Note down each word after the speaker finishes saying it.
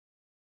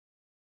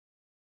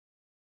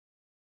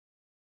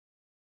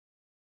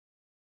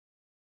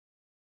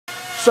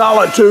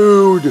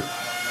Solitude.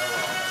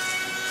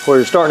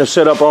 We're starting to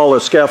set up all the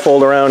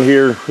scaffold around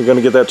here. We're going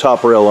to get that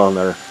top rail on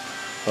there.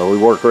 We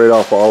work right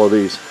off all of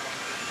these.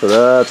 So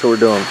that's what we're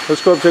doing.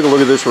 Let's go up and take a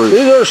look at this roof.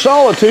 This is our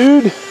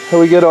Solitude.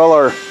 We get all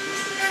our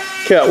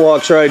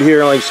catwalks right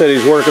here. Like I said,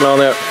 he's working on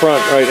that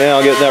front right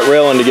now, getting that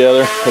railing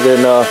together. And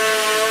then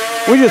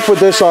we just put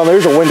this on.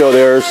 There's a window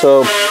there,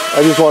 so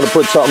I just want to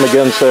put something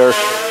against there.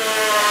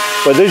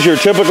 But this is your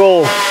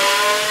typical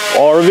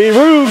RV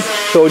roof.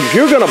 So if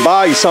you're going to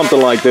buy something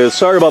like this,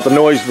 sorry about the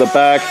noise in the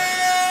back.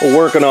 We're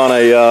working on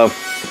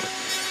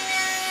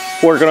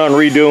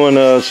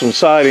redoing some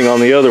siding on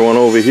the other one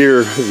over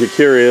here. If you're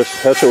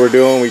curious, that's what we're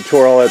doing. We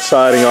tore all that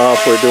siding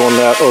off. We're doing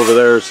that over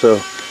there.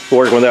 So we're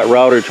working with that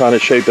router, trying to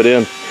shape it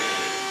in.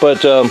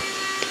 But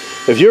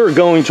if you're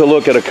going to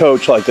look at a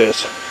coach like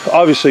this,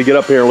 obviously get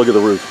up here and look at the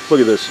roof.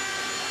 Look at this.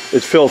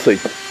 It's filthy.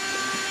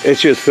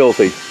 It's just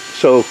filthy.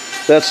 So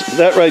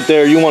that right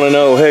there, you want to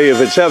know, hey,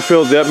 if it's that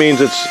filthy, that means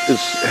it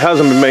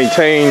hasn't been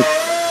maintained.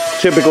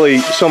 Typically,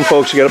 some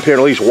folks get up here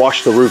and at least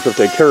wash the roof if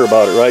they care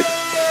about it, right?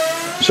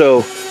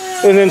 So,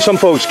 and then some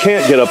folks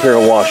can't get up here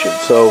and wash it.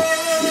 So,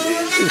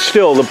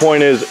 still, the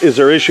point is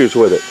there issues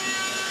with it?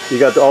 You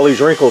got all these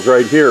wrinkles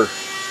right here.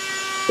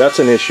 That's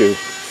an issue.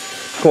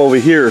 Come over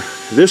here.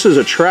 This is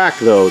a track,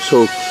 though.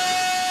 So,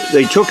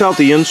 they took out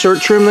the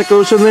insert trim that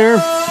goes in there,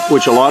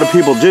 which a lot of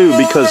people do,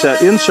 because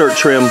that insert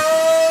trim,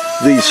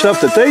 the stuff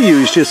that they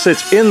use just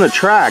sits in the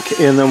track,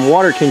 and then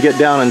water can get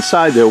down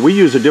inside there. We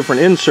use a different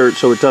insert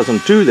so it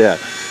doesn't do that.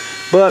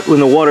 But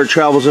when the water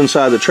travels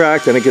inside the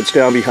track, then it gets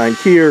down behind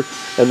here,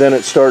 and then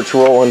it starts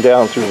rolling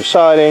down through the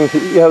siding.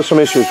 You have some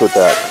issues with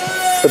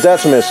that. But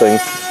that's missing.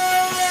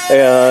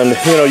 And,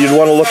 you know, you'd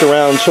want to look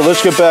around. So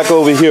let's get back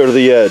over here to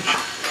the edge.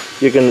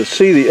 You can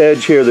see the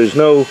edge here. There's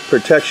no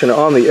protection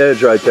on the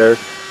edge right there.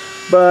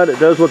 But it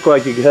does look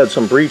like you had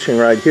some breaching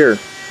right here.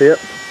 Yep.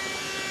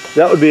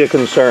 That would be a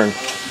concern.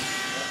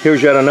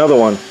 Here's yet another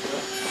one.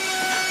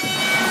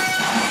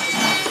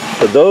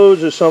 So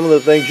those are some of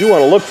the things you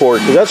want to look for,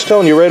 because that's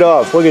telling you right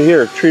off. Look at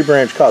here, tree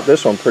branch caught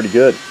this one pretty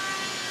good.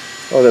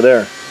 Look at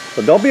there.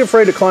 But don't be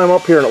afraid to climb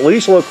up here and at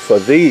least look for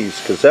these,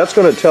 because that's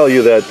going to tell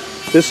you that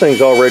this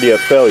thing's already at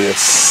failure.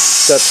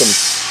 Got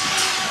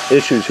some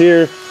issues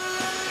here.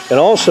 And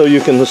also you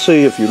can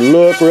see, if you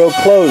look real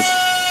close,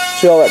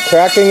 see all that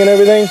cracking and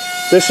everything?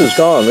 This is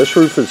gone. This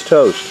roof is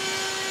toast.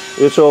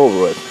 It's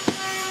over with.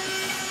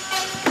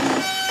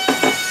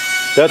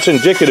 That's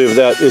indicative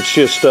that it's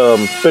just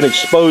been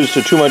exposed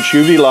to too much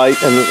UV light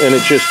and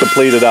it's just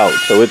depleted out,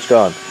 so it's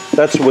gone.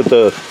 That's with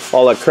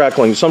all that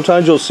crackling.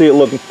 Sometimes you'll see it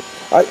looking,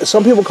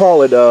 some people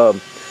call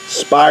it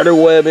spider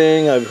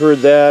webbing. I've heard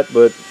that,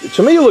 but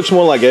to me it looks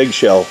more like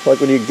eggshell. Like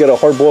when you get a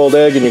hard-boiled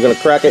egg and you're going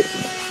to crack it.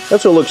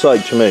 That's what it looks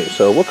like to me.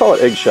 So we'll call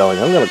it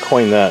eggshelling. I'm going to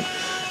coin that.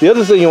 The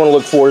other thing you want to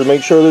look for is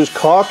make sure there's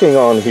caulking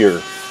on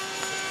here.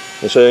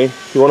 You see?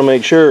 You want to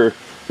make sure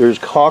there's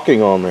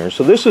caulking on there.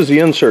 So this is the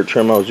insert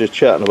trim I was just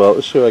chatting about.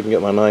 Let's see if I can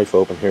get my knife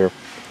open here.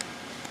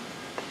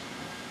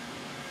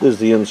 This is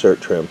the insert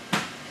trim.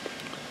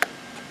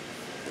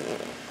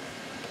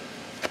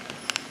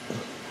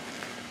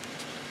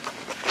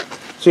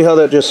 See how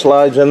that just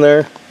slides in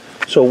there?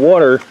 So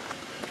water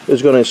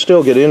is going to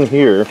still get in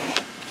here.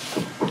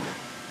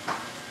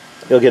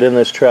 It'll get in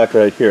this track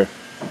right here.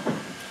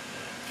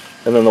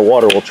 And then the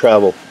water will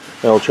travel.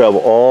 And it'll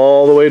travel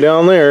all the way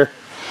down there.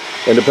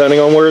 And depending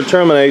on where it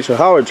terminates or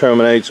how it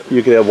terminates,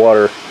 you could have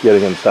water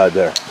getting inside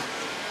there.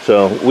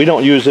 So we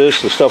don't use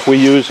this. The stuff we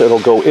use, it'll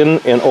go in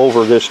and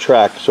over this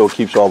track, so it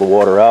keeps all the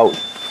water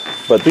out.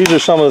 But these are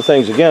some of the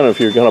things, again, if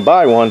you're going to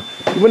buy one,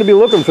 you're going to be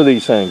looking for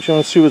these things. You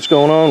want to see what's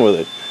going on with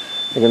it.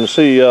 You're going to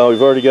see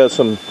we've already got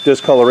some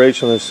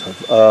discoloration. This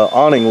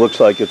awning looks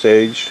like it's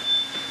aged.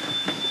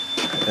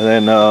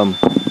 And then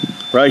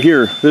right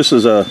here, this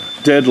is a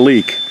dead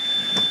leak.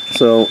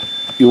 So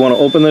you want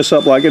to open this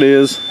up like it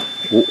is.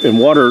 And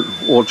water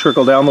will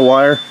trickle down the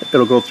wire.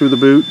 It'll go through the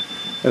boot,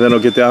 and then it'll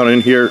get down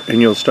in here, and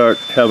you'll start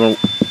having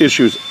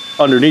issues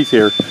underneath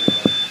here.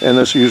 And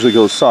this usually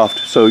goes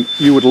soft. So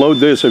you would load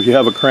this if you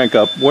have a crank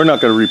up. We're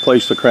not going to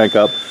replace the crank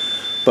up,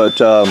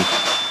 but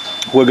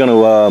we're going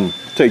to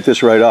take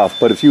this right off.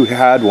 But if you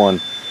had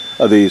one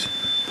of these,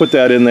 put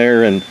that in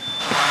there and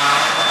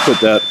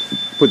put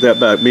that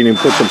back, meaning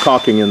put some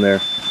caulking in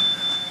there.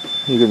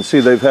 You can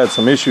see they've had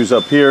some issues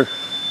up here.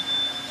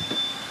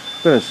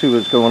 I'm going to see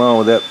what's going on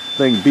with that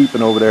thing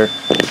beeping over there.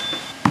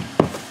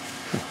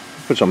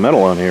 Put some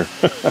metal on here.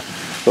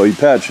 So you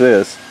patch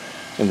this,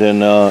 and then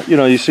you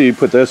know, you see you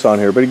put this on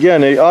here. But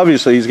again,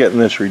 obviously he's getting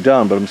this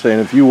redone. But I'm saying,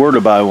 if you were to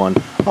buy one,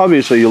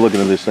 obviously you're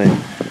looking at this thing,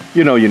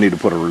 you know you need to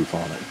put a roof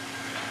on it.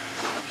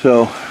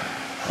 So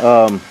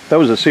that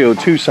was a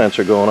CO2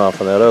 sensor going off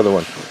on that other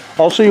one.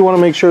 Also, you want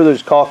to make sure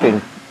there's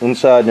caulking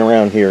inside and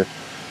around here.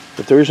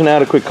 If there isn't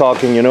adequate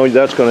caulking, you know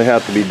that's going to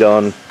have to be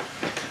done.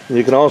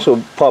 You can also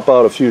pop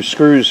out a few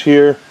screws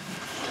here.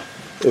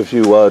 If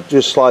you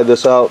just slide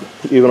this out,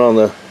 even on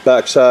the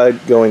back side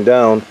going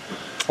down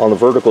on the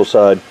vertical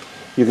side,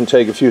 you can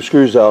take a few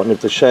screws out, and if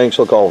the shanks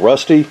look all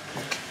rusty,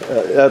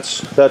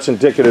 that's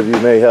indicative you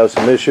may have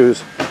some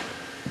issues.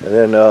 And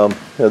then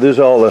this is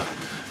all the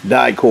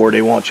die cord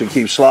they want you to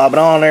keep slobbing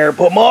on there.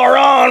 Put more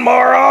on,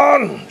 more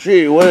on.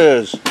 Gee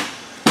whiz.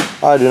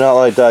 I do not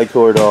like die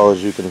cord at all,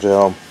 as you can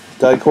tell.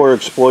 Die cord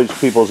exploits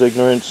people's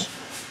ignorance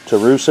to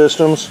roof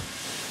systems,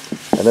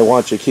 and they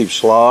want you to keep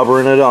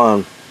slobbering it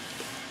on.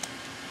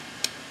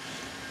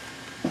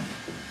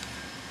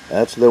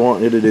 That's what they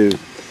want you to do.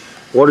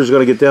 Water's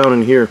going to get down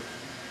in here.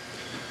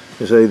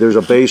 You say there's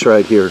a base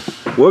right here.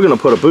 We're going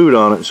to put a boot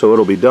on it so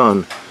it'll be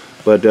done.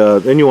 But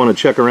then you want to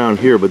check around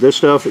here. But this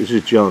stuff is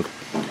just junk.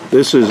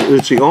 It's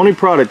the only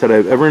product that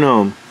I've ever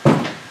known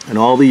in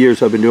all the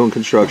years I've been doing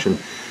construction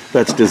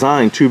that's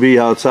designed to be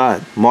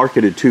outside,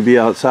 marketed to be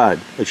outside.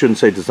 I shouldn't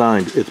say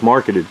designed, it's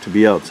marketed to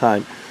be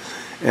outside.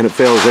 And it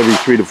fails every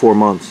 3 to 4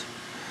 months.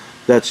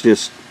 That's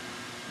just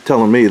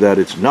telling me that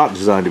it's not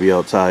designed to be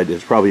outside.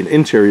 It's probably an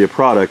interior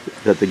product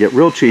that they get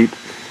real cheap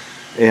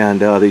and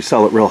they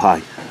sell it real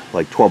high,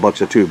 like 12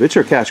 bucks a tube. It's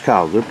your cash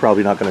cow. They're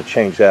probably not going to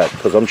change that,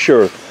 because I'm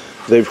sure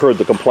they've heard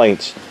the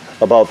complaints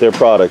about their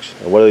products.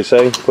 And what do they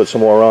say? Put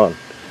some more on.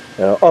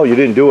 You know, oh, you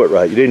didn't do it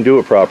right. You didn't do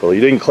it properly.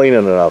 You didn't clean it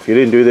enough. You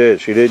didn't do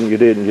this. You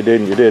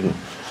didn't.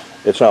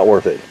 It's not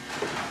worth it.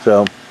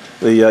 So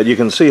you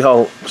can see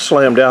how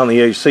slammed down the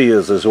AC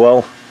is as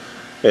well.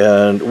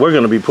 And we're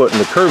going to be putting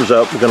the curves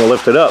up. We're going to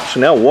lift it up so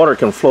now water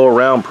can flow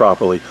around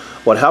properly.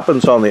 What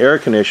happens on the air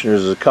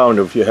conditioners is kind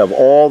of, you have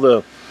all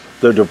the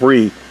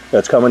debris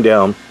that's coming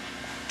down,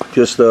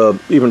 just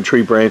even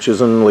tree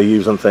branches and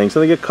leaves and things,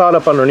 and they get caught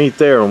up underneath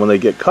there. And when they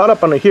get caught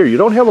up under here, you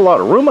don't have a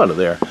lot of room under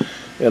there.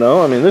 You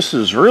know, I mean, this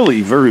is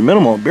really very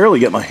minimal. I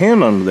barely get my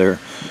hand under there.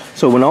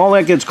 So when all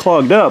that gets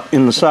clogged up,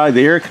 inside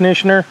the air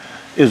conditioner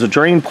is a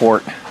drain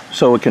port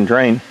so it can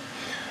drain.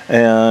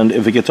 And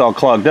if it gets all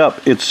clogged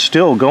up, it's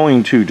still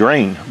going to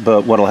drain.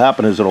 But what'll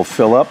happen is it'll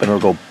fill up and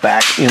it'll go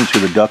back into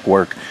the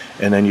ductwork,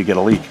 and then you get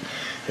a leak.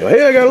 You go,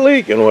 hey, I got a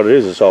leak, and what it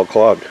is, it's all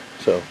clogged.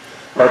 So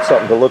that's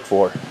something to look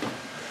for.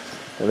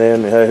 And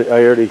then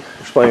I already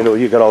explained that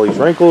you got all these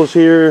wrinkles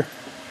here.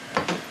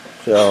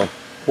 So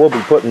we'll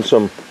be putting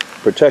some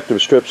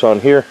protective strips on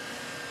here,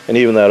 and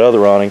even that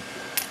other awning.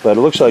 But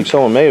it looks like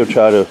someone may have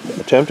tried to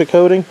attempt a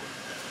coating.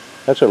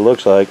 That's what it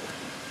looks like.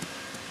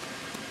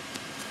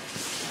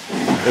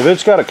 If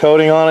it's got a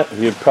coating on it,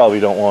 you probably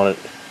don't want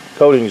it.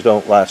 Coatings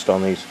don't last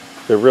on these.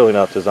 They're really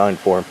not designed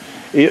for them.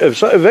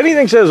 If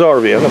anything says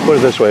RV, I'm going to put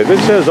it this way. If it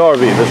says RV,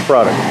 this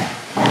product,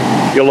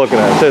 you're looking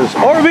at it, says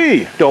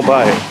RV, don't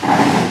buy it.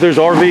 If there's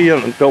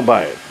RV, don't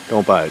buy it.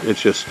 Don't buy it.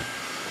 It's just,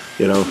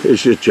 you know,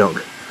 it's just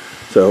junk.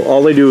 So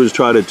all they do is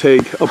try to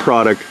take a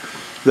product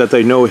that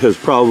they know has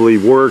probably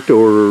worked,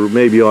 or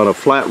maybe on a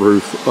flat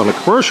roof, on a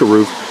commercial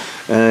roof,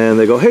 and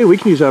they go, hey, we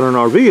can use that on an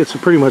RV. It's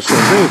pretty much the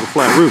same thing as a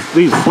flat roof.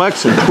 These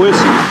flex and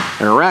twist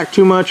and rack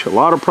too much. A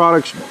lot of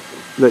products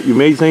that you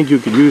may think you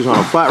could use on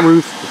a flat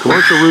roof, a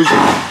commercial roof,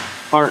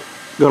 aren't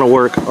going to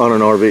work on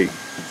an RV.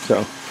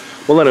 So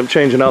we'll end up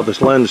changing out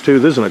this lens too.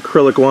 This is an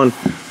acrylic one.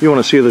 You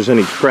want to see if there's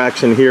any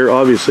cracks in here.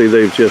 Obviously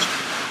they've just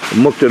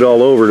mucked it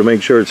all over to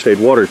make sure it stayed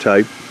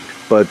watertight.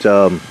 But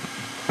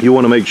you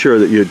want to make sure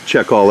that you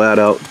check all that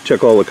out,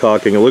 check all the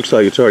caulking. It looks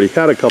like it's already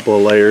had a couple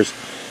of layers.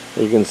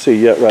 You can see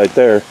yet right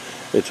there,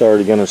 it's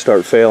already going to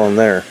start failing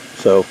there.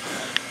 So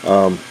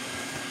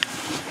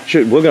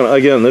we're going to,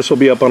 again, this will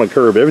be up on a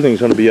curb. Everything's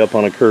going to be up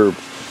on a curb.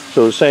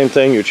 So the same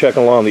thing, you're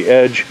checking along the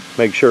edge,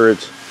 make sure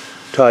it's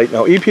tight.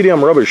 Now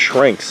EPDM rubber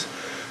shrinks.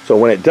 So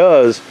when it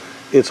does,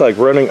 it's like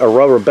running a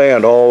rubber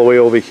band all the way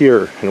over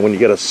here. And when you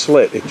get a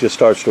slit, it just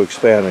starts to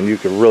expand, and you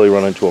can really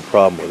run into a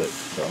problem with it.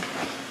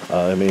 So,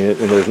 I mean, and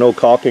there's no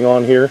caulking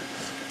on here.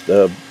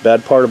 The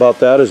bad part about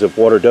that is if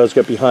water does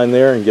get behind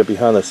there and get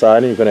behind the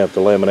siding, you're going to have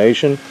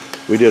delamination.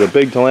 We did a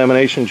big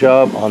delamination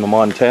job on the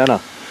Montana.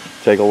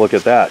 Take a look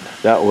at that.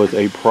 That was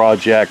a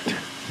project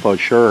for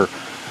sure.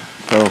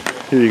 So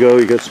here you go.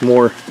 You get some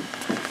more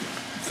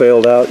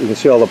failed out. You can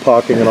see all the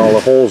caulking and all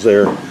the holes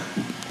there.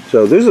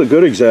 So this is a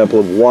good example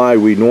of why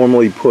we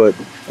normally put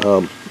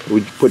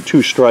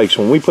two strikes.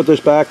 When we put this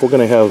back, we're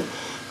going to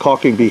have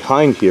caulking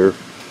behind here.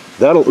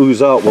 That'll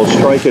ooze out. We'll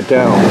strike it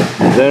down.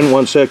 Then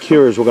once that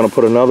cures, we're going to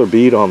put another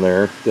bead on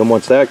there. Then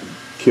once that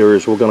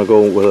cures, we're going to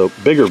go with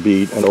a bigger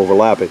bead and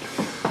overlap it.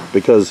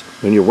 Because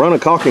when you run a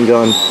caulking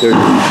gun,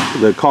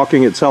 the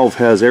caulking itself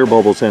has air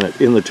bubbles in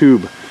it, in the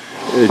tube.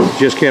 It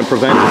just can't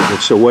prevent it.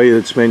 It's the way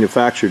it's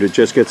manufactured. It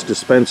just gets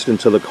dispensed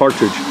into the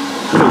cartridge.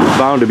 There's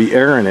bound to be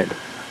air in it.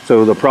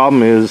 So the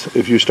problem is,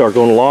 if you start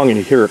going along and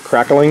you hear it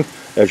crackling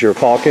as you're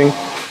caulking,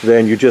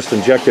 then you just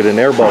injected an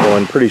air bubble,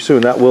 and pretty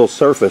soon that will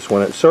surface.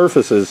 When it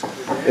surfaces,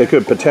 it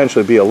could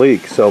potentially be a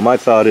leak. So my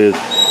thought is,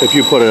 if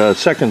you put a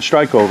second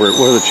strike over it,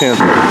 what are the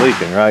chances of it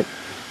leaking, right?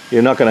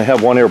 You're not going to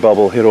have one air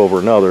bubble hit over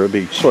another. It'd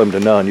be slim to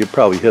none. You'd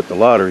probably hit the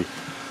lottery.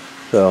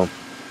 So,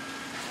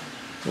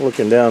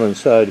 looking down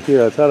inside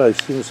here, I thought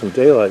I'd seen some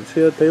daylight.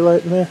 See that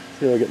daylight in there?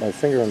 See if I get my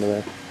finger under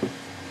there.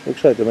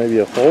 Looks like there may be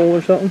a hole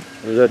or something.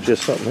 Or is that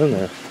just something in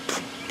there?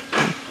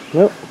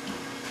 Nope.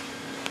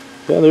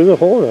 Yeah, there's a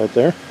hole right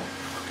there.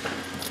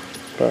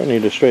 Probably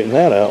need to straighten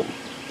that out.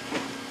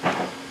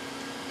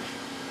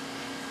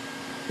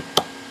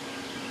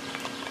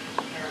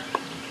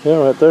 Yeah,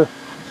 right there.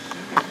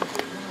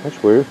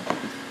 That's weird.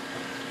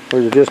 Or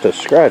is it just a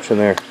scratch in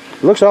there?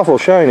 It looks awful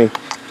shiny.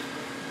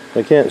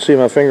 I can't see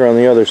my finger on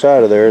the other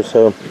side of there,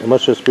 so it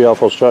must just be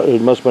awful.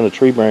 It must have been a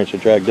tree branch that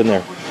dragged in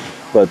there.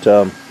 But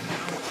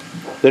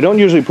they don't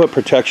usually put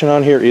protection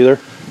on here either.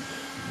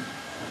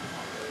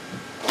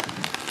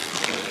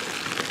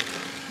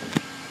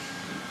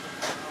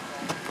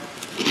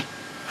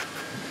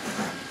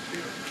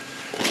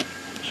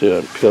 See,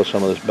 I'll peel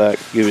some of this back,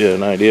 give you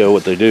an idea of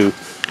what they do.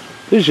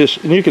 These just,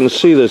 and you can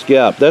see this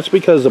gap. That's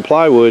because the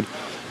plywood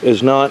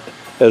is not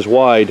as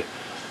wide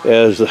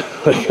as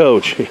the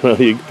coach. You know,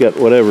 you got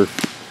whatever,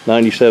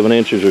 97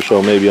 inches or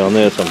so maybe on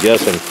this, I'm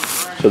guessing.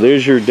 So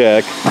there's your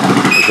deck,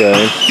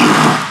 okay?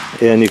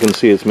 And you can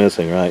see it's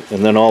missing, right?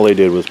 And then all they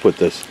did was put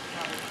this,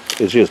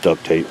 it's just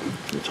duct tape.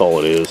 That's all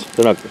it is.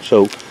 They're not,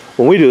 so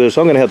when we do this,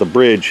 I'm gonna have to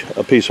bridge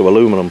a piece of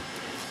aluminum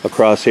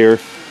across here,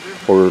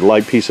 or a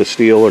light piece of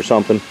steel or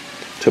something,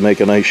 to make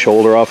a nice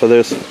shoulder off of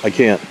this. I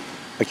can't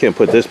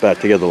put this back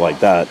together like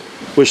that.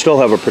 We still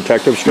have a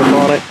protective strip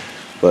on it,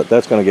 but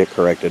that's going to get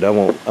corrected. I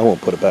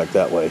won't put it back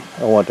that way.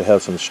 I want to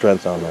have some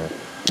strength on there.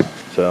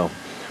 So,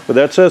 but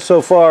that's it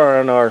so far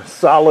on our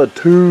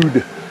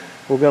Solitude.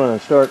 We're going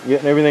to start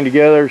getting everything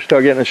together,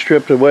 start getting it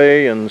stripped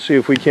away, and see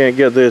if we can't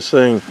get this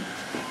thing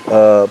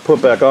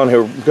put back on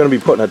here. We're going to be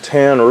putting a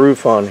tan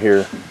roof on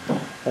here.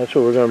 That's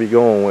what we're going to be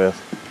going with.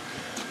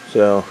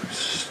 So,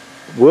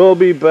 we'll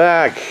be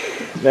back.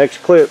 Next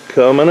clip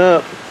coming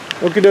up.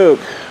 Okie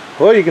doke.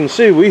 Well, you can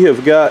see we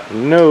have got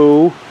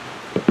no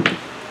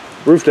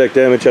roof deck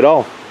damage at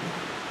all.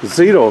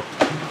 Zero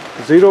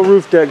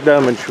roof deck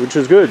damage, which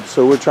is good.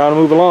 So we're trying to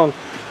move along.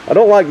 I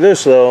don't like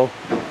this though.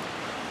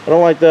 I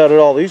don't like that at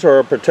all. These are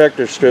our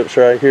protector strips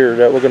right here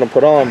that we're going to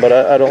put on, but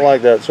I don't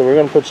like that. So we're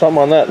going to put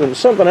something on that. And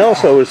something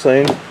else I was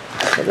saying,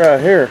 like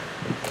right here,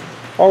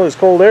 all this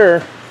cold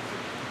air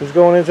is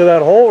going into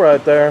that hole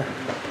right there.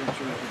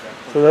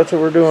 So that's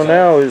what we're doing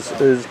now, is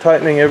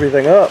tightening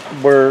everything up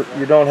where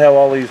you don't have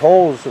all these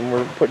holes, and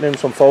we're putting in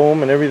some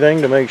foam and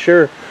everything to make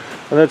sure.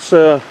 And that's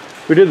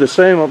we did the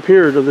same up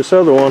here to this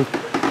other one.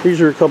 These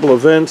are a couple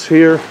of vents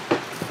here.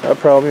 That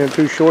probably been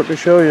too short to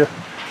show you,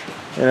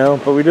 you know.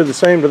 But we did the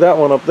same to that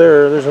one up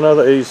there. There's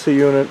another AC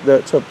unit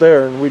that's up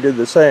there, and we did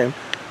the same.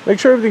 Make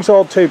sure everything's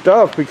all taped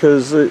off,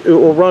 because it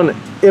will run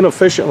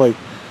inefficiently.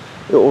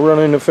 It will run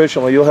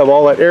inefficiently. You'll have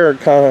all that air,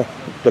 kind of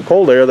the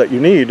cold air that you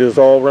need is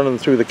all running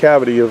through the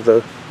cavity of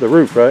the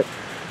roof, right?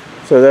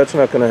 So that's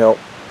not going to help.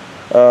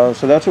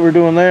 So that's what we're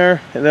doing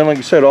there. And then, like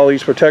I said, all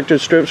these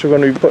protective strips we're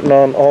going to be putting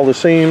on all the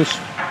seams.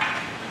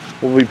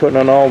 We'll be putting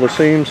on all the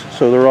seams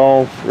so they're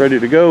all ready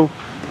to go,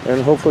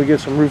 and hopefully get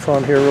some roof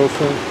on here real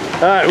soon.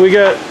 All right, we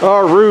got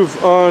our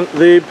roof on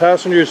the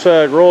passenger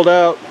side rolled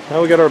out.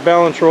 Now we got our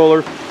balance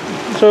roller.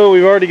 So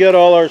we've already got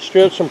all our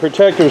strips and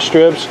protective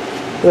strips.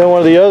 Then one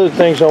of the other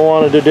things I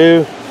wanted to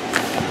do,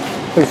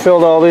 we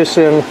filled all this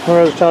in. Remember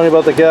I was telling you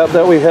about the gap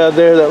that we had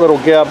there, that little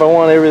gap. I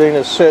want everything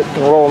to sit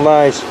and roll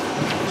nice.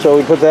 So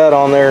we put that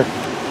on there.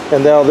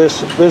 And now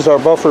this is our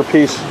buffer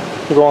piece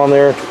to go on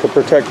there to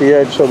protect the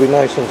edge, so it'll be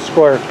nice and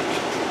square.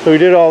 So we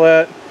did all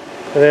that.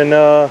 And then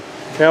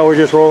now we're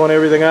just rolling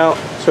everything out.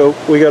 So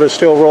we got to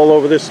still roll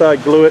over this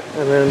side, glue it,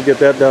 and then get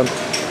that done.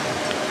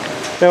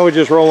 Now we're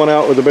just rolling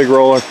out with the big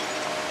roller.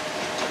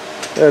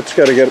 That's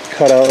got to get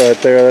cut out right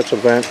there. That's a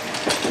vent.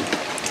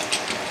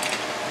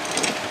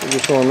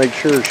 Just want to make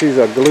sure she's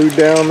glued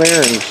down there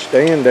and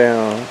staying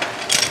down.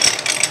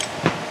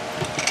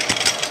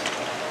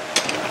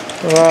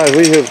 Alright,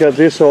 we have got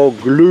this all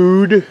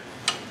glued.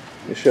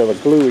 Let me show the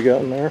glue we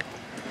got in there.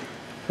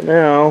 So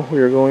now we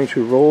are going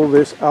to roll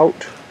this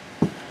out,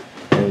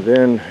 and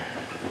then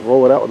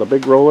roll it out with a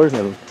big roller,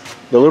 then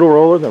the little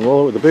roller, then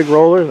roll it with the big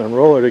roller, then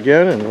roll it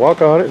again, and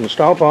walk on it and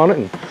stomp on it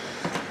and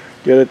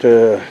get it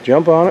to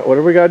jump on it.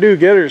 Whatever we got to do,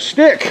 get her to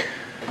stick.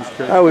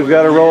 Now we've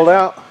got it rolled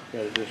out.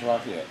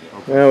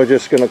 Now we're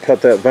just going to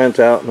cut that vent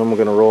out, and then we're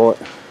going to roll it.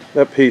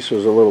 That piece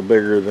was a little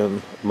bigger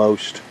than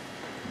most.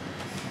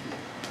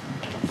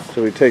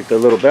 So we take the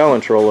little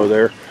balance roller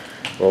there,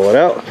 roll it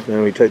out.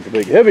 Then we take the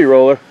big heavy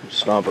roller,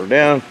 stomp her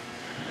down.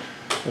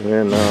 And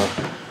then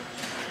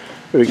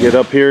we get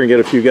up here and get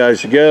a few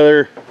guys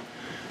together.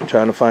 I'm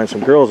trying to find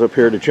some girls up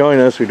here to join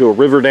us. We do a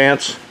river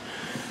dance.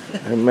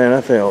 And man, I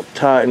think I'll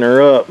tighten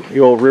her up. The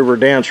old river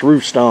dance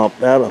roof stomp.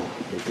 That'll,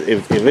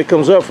 if it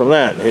comes up from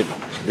that,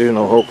 there's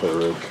no hope for the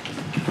roof.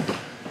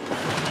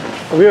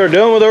 We are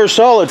done with our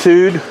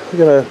Solitude.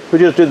 We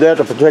just did that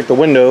to protect the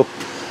window.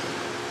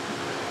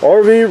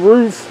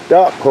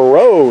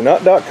 RVroof.pro,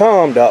 not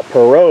 .com,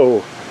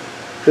 .pro.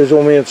 This is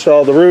when we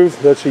installed the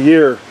roof. That's a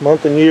year,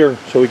 month and year,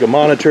 so we can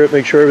monitor it,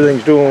 make sure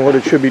everything's doing what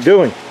it should be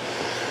doing.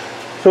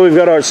 So we've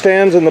got our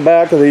stands in the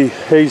back of the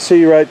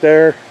AC right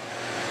there.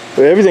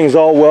 Everything's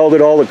all welded,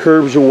 all the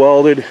curves are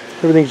welded.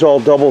 Everything's all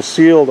double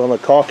sealed on the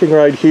caulking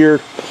right here.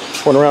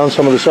 Went around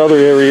some of this other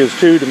areas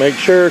too to make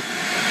sure.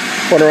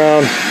 Went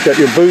around, got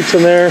your boots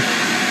in there.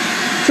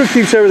 So it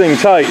keeps everything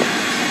tight.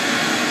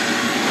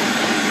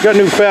 Got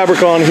new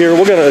fabric on here.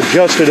 We're going to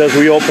adjust it as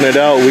we open it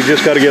out. We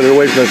just got to get it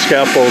away from the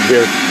scaffold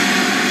here.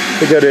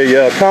 We got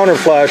a counter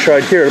flash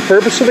right here. The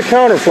purpose of the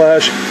counter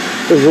flash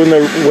is when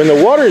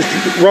the water is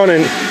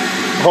running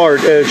hard,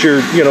 as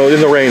you're, you know,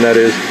 in the rain, that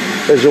is,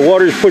 as the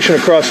water is pushing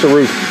across the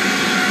roof.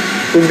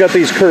 We've got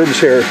these curbs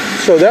here,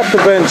 so that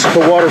prevents the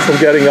water from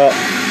getting up.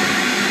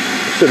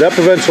 So that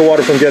prevents the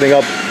water from getting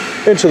up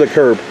into the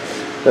curb.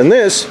 And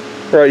this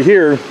right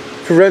here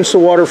prevents the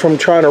water from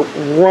trying to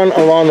run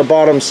along the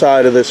bottom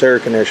side of this air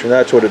conditioner.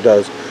 That's what it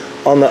does.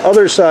 On the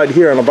other side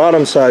here, on the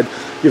bottom side,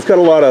 you've got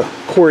a lot of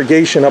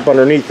corrugation up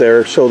underneath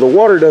there, so the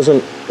water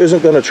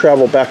isn't going to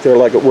travel back there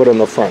like it would on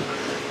the front.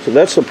 So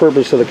that's the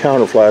purpose of the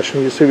counter flash.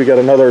 And you see we got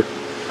another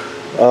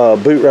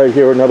boot right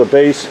here, another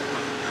base.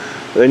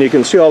 Then you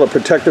can see all the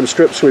protective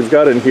strips we've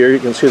got in here. You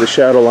can see the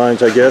shadow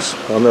lines, I guess,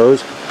 on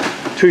those.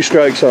 2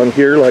 strikes on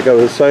here, like I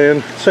was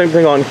saying. Same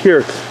thing on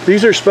here.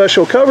 These are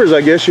special covers,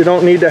 I guess. You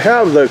don't need to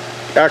have the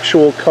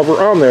actual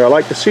cover on there. I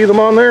like to see them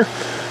on there,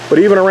 but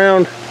even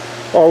around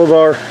all of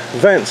our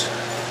vents,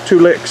 2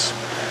 licks.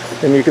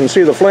 And you can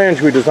see the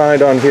flange we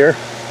designed on here.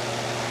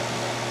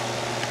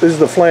 This is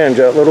the flange,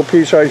 that little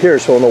piece right here.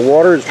 So when the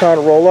water is trying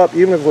to roll up,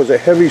 even if it was a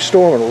heavy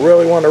storm and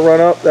really wanted to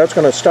run up, that's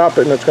going to stop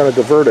it and it's going to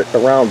divert it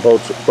around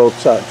both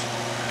sides.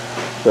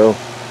 So,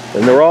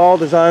 and they're all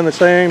designed the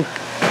same.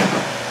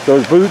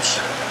 Those boots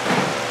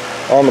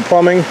on the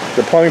plumbing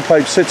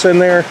pipe sits in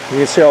there. You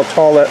can see how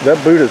tall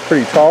that boot is.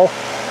 Pretty tall.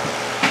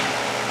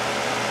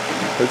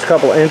 It's a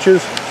couple of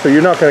inches, so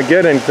you're not going to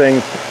get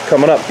anything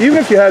coming up. Even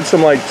if you had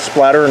some like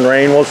splatter and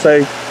rain, we'll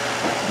say,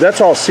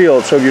 that's all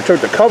sealed. So if you took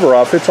the cover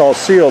off, it's all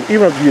sealed.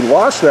 Even if you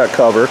lost that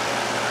cover,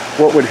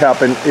 what would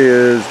happen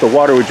is the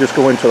water would just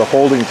go into the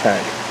holding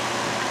tank.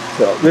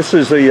 So this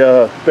is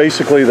the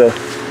basically the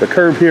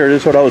curb here.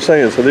 This is what I was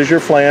saying. So there's your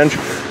flange.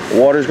 The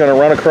water's going to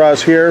run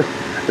across here.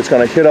 It's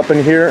going to hit up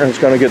in here and it's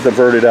going to get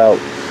diverted out.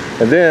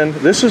 And then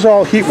this is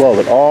all heat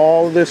welded.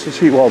 All of this is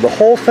heat welded. The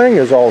whole thing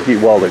is all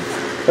heat welded.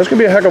 That's going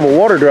to be a heck of a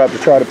water drop to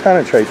try to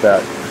penetrate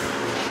that.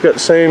 We've got the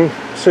same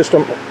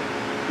system.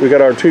 We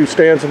got our 2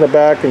 stands in the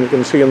back, and you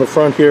can see in the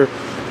front here,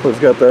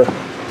 we've got the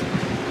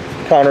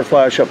counter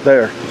flash up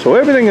there. So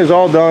everything is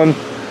all done.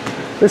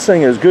 This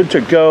thing is good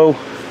to go.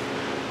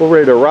 We're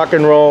ready to rock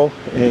and roll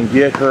and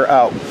get her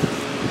out.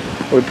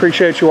 We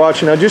appreciate you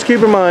watching. Now just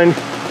keep in mind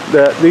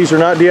that these are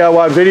not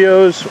DIY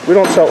videos. We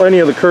don't sell any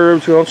of the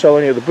curbs. We don't sell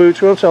any of the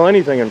boots. We don't sell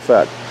anything, in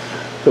fact.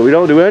 So we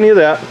don't do any of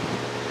that.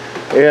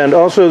 And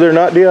also, they're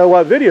not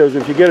DIY videos.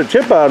 If you get a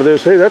tip out of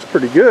this, hey, that's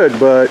pretty good,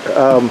 but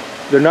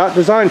they're not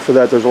designed for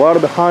that. There's a lot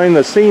of behind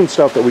the scenes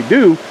stuff that we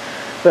do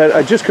that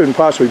I just couldn't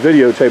possibly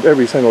videotape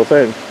every single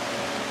thing.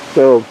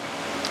 So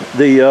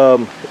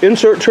the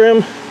insert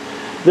trim,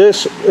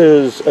 this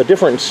is a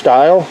different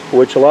style,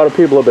 which a lot of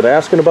people have been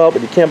asking about,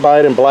 but you can't buy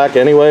it in black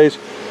anyways.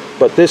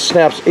 But this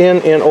snaps in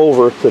and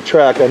over the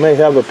track. I may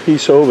have a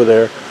piece over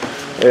there.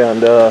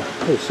 And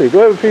let's see,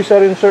 do I have a piece of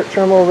that insert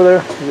trim over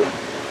there?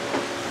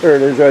 There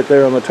it is right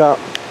there on the top.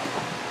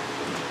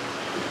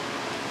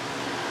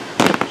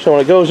 So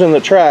when it goes in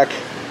the track,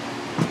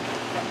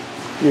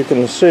 you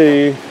can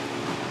see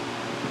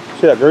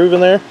that groove in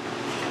there?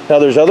 Now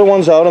there's other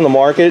ones out on the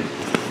market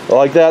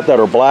like that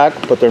are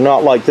black, but they're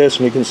not like this,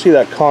 and you can see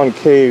that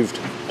concaved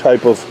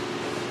type of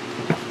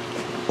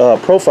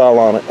profile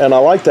on it. And I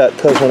like that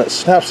because when it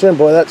snaps in,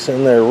 boy, that's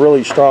in there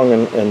really strong,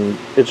 and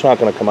it's not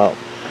going to come out.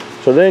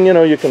 So then, you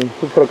know, we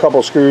put a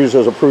couple screws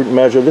as a prudent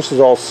measure. This is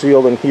all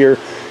sealed in here.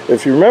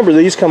 If you remember,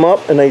 these come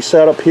up and they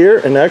sat up here,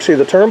 and actually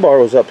the turn bar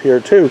was up here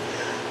too.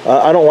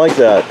 I don't like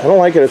that. I don't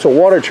like it. It's a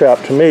water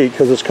trap to me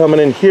because it's coming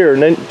in here.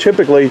 And then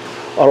typically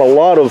on a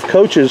lot of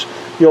coaches,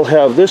 you'll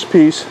have this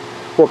piece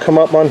will come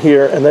up on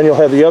here, and then you'll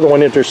have the other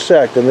one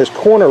intersect. And this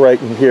corner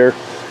right in here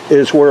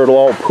is where it'll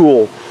all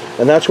pool.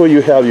 And that's where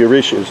you have your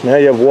issues. Now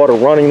you have water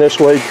running this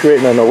way,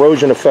 creating an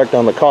erosion effect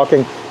on the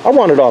caulking. I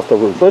want it off the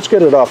roof. Let's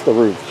get it off the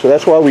roof. So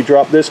that's why we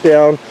dropped this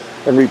down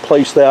and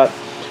replaced that.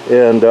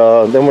 And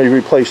then we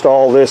replaced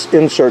all this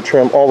insert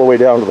trim all the way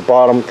down to the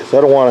bottom because I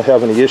don't want to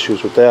have any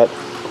issues with that.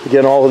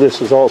 Again, all of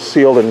this is all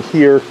sealed in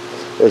here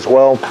as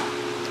well.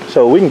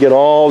 So we can get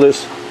all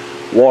this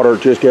water,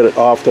 just get it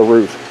off the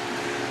roof.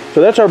 So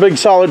that's our big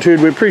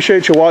Solitude. We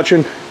appreciate you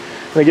watching.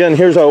 And again,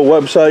 here's our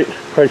website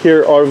right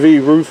here,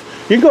 RV Roof.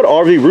 You can go to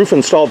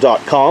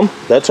rvroofinstall.com.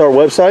 That's our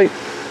website.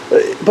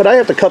 But I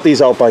have to cut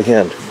these out by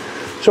hand.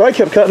 So I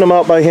kept cutting them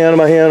out by hand,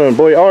 and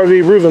boy,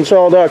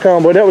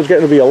 rvroofinstall.com, boy, that was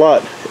getting to be a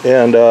lot.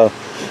 And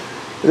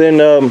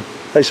then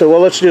I said, well,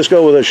 let's just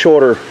go with a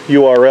shorter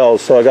URL.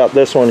 So I got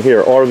this one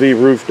here,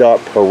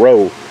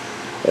 rvroof.pro.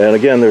 And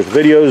again, there's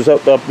videos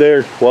up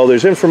there. Well,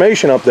 there's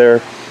information up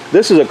there.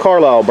 This is a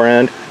Carlisle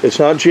brand. It's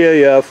not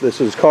GAF.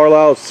 This is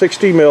Carlisle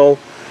 60 mil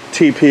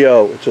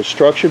TPO. It's a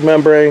structured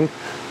membrane.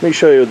 Let me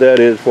show you what that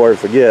is before I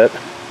forget.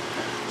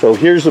 So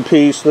here's the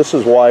piece. This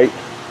is white.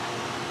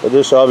 But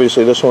this,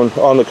 obviously, this one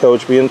on the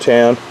coach being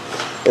tan.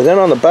 And then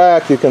on the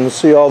back, you can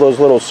see all those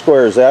little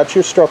squares. That's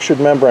your structured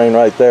membrane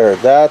right there.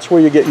 That's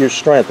where you get your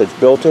strength. It's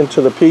built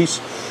into the piece,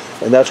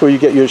 and that's where you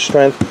get your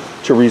strength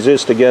to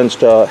resist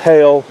against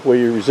hail, where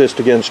you resist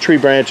against tree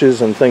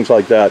branches and things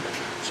like that.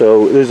 So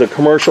So this is a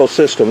commercial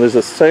system. This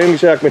is the same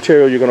exact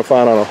material you're going to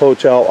find on a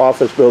hotel,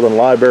 office building,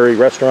 library,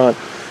 restaurant.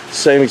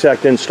 Same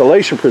exact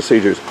installation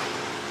procedures.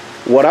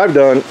 What I've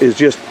done is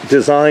just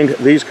designed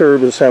these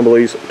curb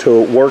assemblies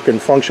to work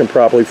and function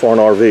properly for an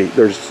RV.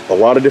 There's a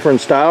lot of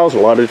different styles, a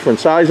lot of different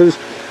sizes,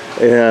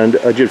 and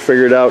I just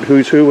figured out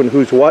who's who and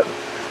who's what,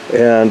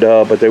 and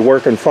but they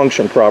work and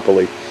function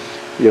properly.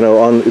 You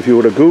know, if you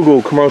were to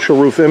Google commercial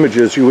roof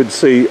images, you would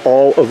see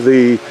all of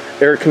the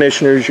air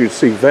conditioners, you'd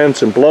see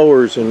vents and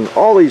blowers and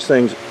all these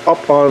things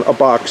up on a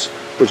box,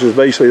 which is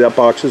basically, that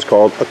box is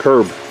called a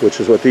curb, which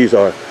is what these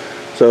are.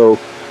 So,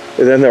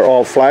 and then they're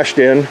all flashed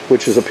in,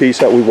 which is a piece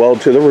that we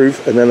weld to the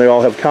roof, and then they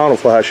all have counter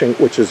flashing,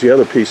 which is the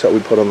other piece that we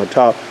put on the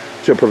top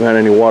to prevent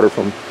any water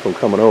from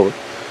coming over.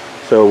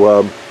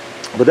 So,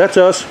 but that's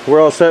us.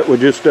 We're all set. We're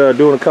just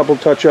doing a couple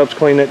touch-ups,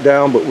 cleaning it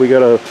down, but we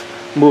gotta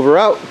move her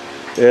out,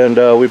 and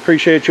we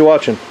appreciate you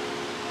watching.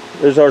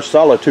 There's our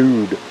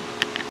Solitude.